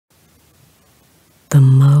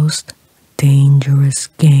Most Dangerous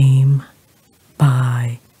Game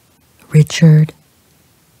by Richard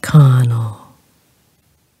Connell.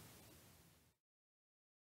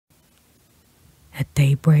 At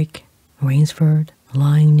daybreak, Rainsford,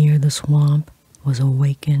 lying near the swamp, was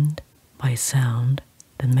awakened by a sound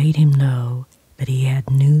that made him know that he had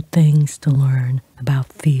new things to learn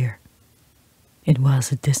about fear. It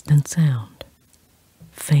was a distant sound,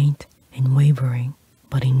 faint and wavering,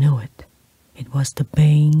 but he knew it. It was the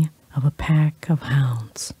baying of a pack of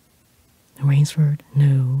hounds. Rainsford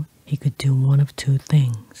knew he could do one of two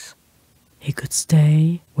things. He could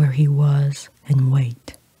stay where he was and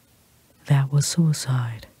wait. That was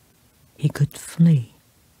suicide. He could flee.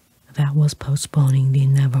 That was postponing the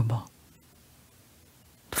inevitable.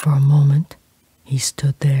 For a moment, he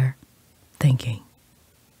stood there, thinking.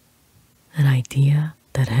 An idea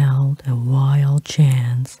that held a wild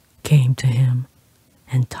chance came to him,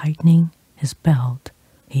 and tightening his belt,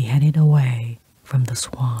 he headed away from the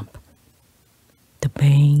swamp. The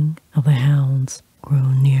baying of the hounds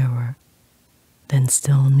grew nearer, then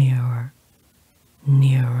still nearer,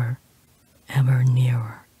 nearer, ever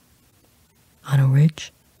nearer. On a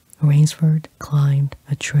ridge, Rainsford climbed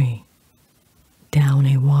a tree. Down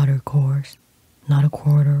a watercourse, not a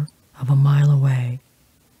quarter of a mile away,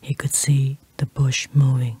 he could see the bush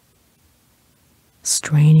moving.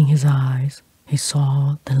 Straining his eyes, he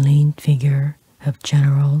saw the lean figure of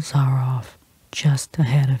General Zaroff just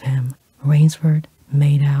ahead of him. Rainsford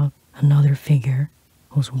made out another figure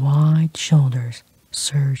whose wide shoulders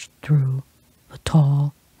surged through the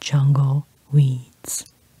tall jungle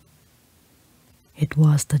weeds. It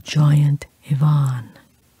was the giant Ivan,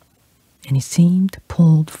 and he seemed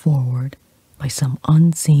pulled forward by some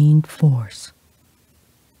unseen force.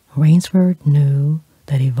 Rainsford knew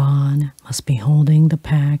that Ivan must be holding the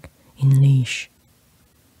pack in leash.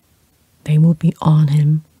 They would be on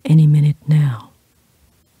him any minute now.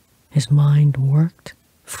 His mind worked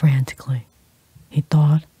frantically. He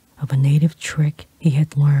thought of a native trick he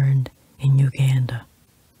had learned in Uganda.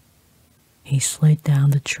 He slid down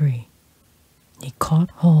the tree. He caught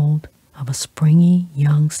hold of a springy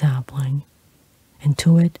young sapling, and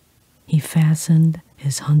to it he fastened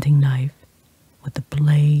his hunting knife with the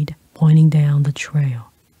blade pointing down the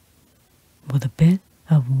trail. With a bit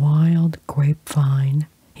of wild grapevine,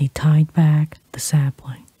 he tied back the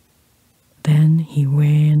sapling. Then he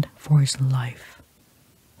ran for his life.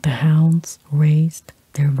 The hounds raised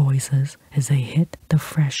their voices as they hit the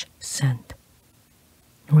fresh scent.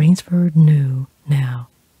 Rainsford knew now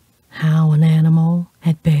how an animal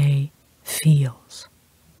at bay feels.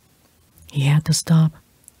 He had to stop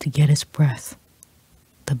to get his breath.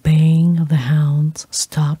 The baying of the hounds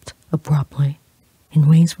stopped abruptly, and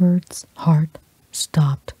Rainsford's heart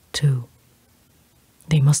stopped too.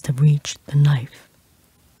 They must have reached the knife.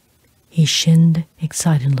 He shinned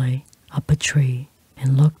excitedly up a tree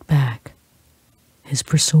and looked back. His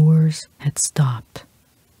pursuers had stopped,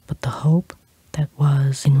 but the hope that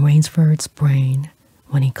was in Rainsford's brain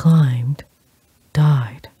when he climbed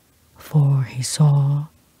died, for he saw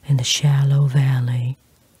in the shallow valley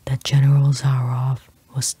that General Zaroff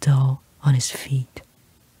was still on his feet.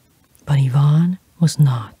 But Ivan was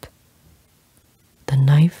not. The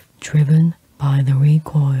knife, driven by the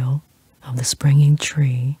recoil of the springing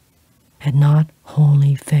tree, had not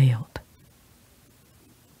wholly failed.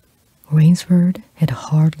 Rainsford had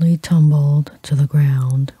hardly tumbled to the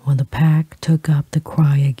ground when the pack took up the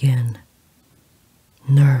cry again.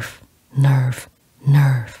 "Nerf, nerf,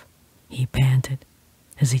 nerf," he panted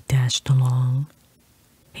as he dashed along.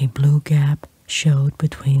 A blue gap showed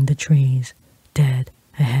between the trees, dead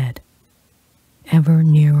ahead. Ever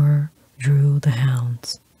nearer drew the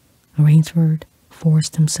hounds. Rainsford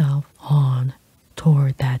forced himself on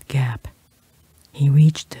toward that gap. He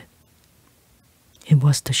reached it. It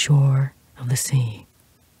was the shore of the sea.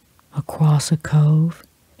 Across a cove,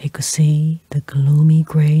 he could see the gloomy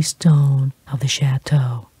gray stone of the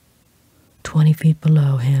chateau. 20 feet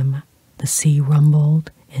below him, the sea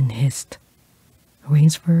rumbled and hissed.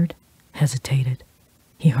 Rainsford hesitated.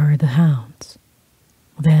 He heard the hounds.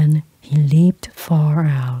 Then he leaped far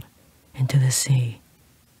out into the sea.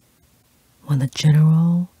 When the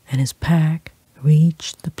general and his pack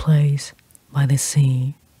reached the place by the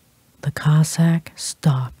sea, the Cossack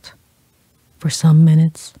stopped. For some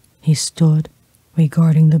minutes he stood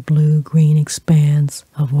regarding the blue-green expanse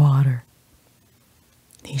of water.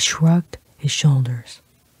 He shrugged his shoulders.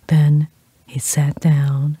 Then he sat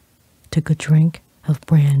down, took a drink of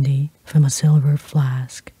brandy from a silver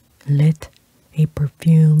flask, lit a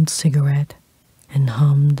perfumed cigarette, and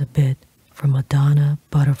hummed a bit from Madonna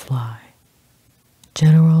Butterfly.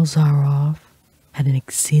 General Zaroff had an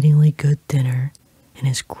exceedingly good dinner in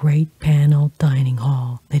his great paneled dining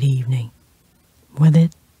hall that evening. With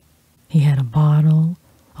it, he had a bottle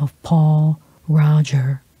of Paul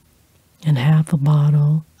Roger and half a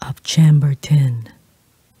bottle of Chambertin.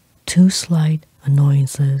 Two slight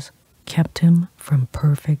annoyances kept him from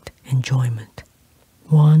perfect enjoyment.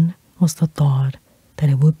 One was the thought that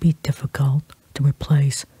it would be difficult to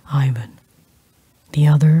replace Ivan. The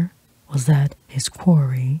other was that his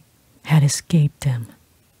quarry had escaped him.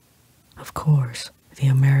 Of course, the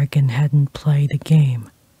American hadn't played the game,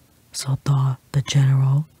 so thought the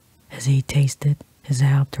general as he tasted his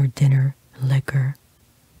after-dinner liquor.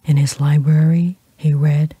 In his library, he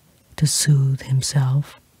read to soothe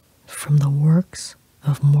himself from the works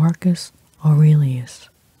of Marcus Aurelius.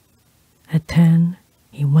 At 10,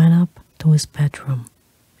 he went up to his bedroom.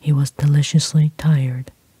 He was deliciously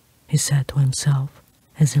tired, he said to himself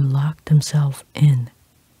as he locked himself in.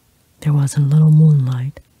 There was a little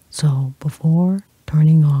moonlight, so before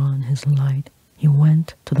turning on his light, he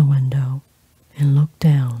went to the window and looked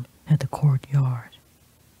down at the courtyard.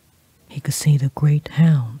 He could see the great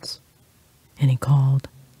hounds, and he called,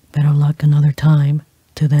 "Better luck another time,"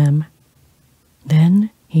 to them. Then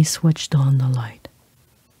he switched on the light.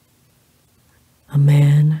 A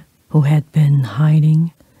man who had been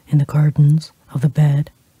hiding in the curtains of the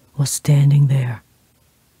bed was standing there.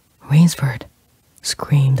 "Rainsford,"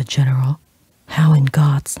 screamed the general, "how in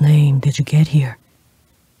God's name did you get here?"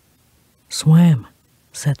 "Swam,"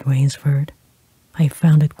 said Rainsford. "I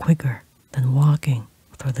found it quicker than walking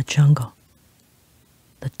through the jungle."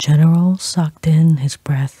 The general sucked in his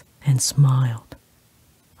breath and smiled.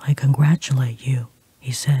 "I congratulate you,"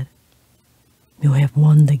 he said. "You have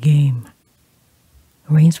won the game."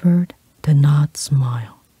 Rainsford did not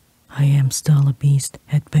smile. "I am still a beast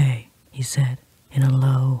at bay," he said in a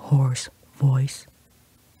low, hoarse voice.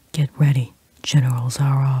 "Get ready, generals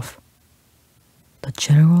are off." The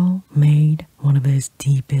general made one of his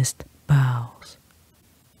deepest bows.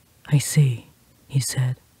 "I see," he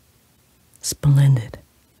said. "Splendid.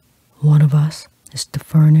 One of us is to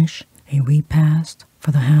furnish a repast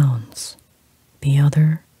for the hounds. The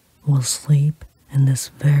other will sleep in this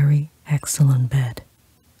very excellent bed.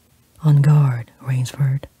 On guard,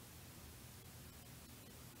 Rainsford."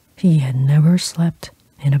 He had never slept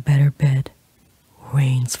in a better bed,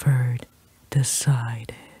 Rainsford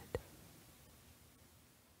decided.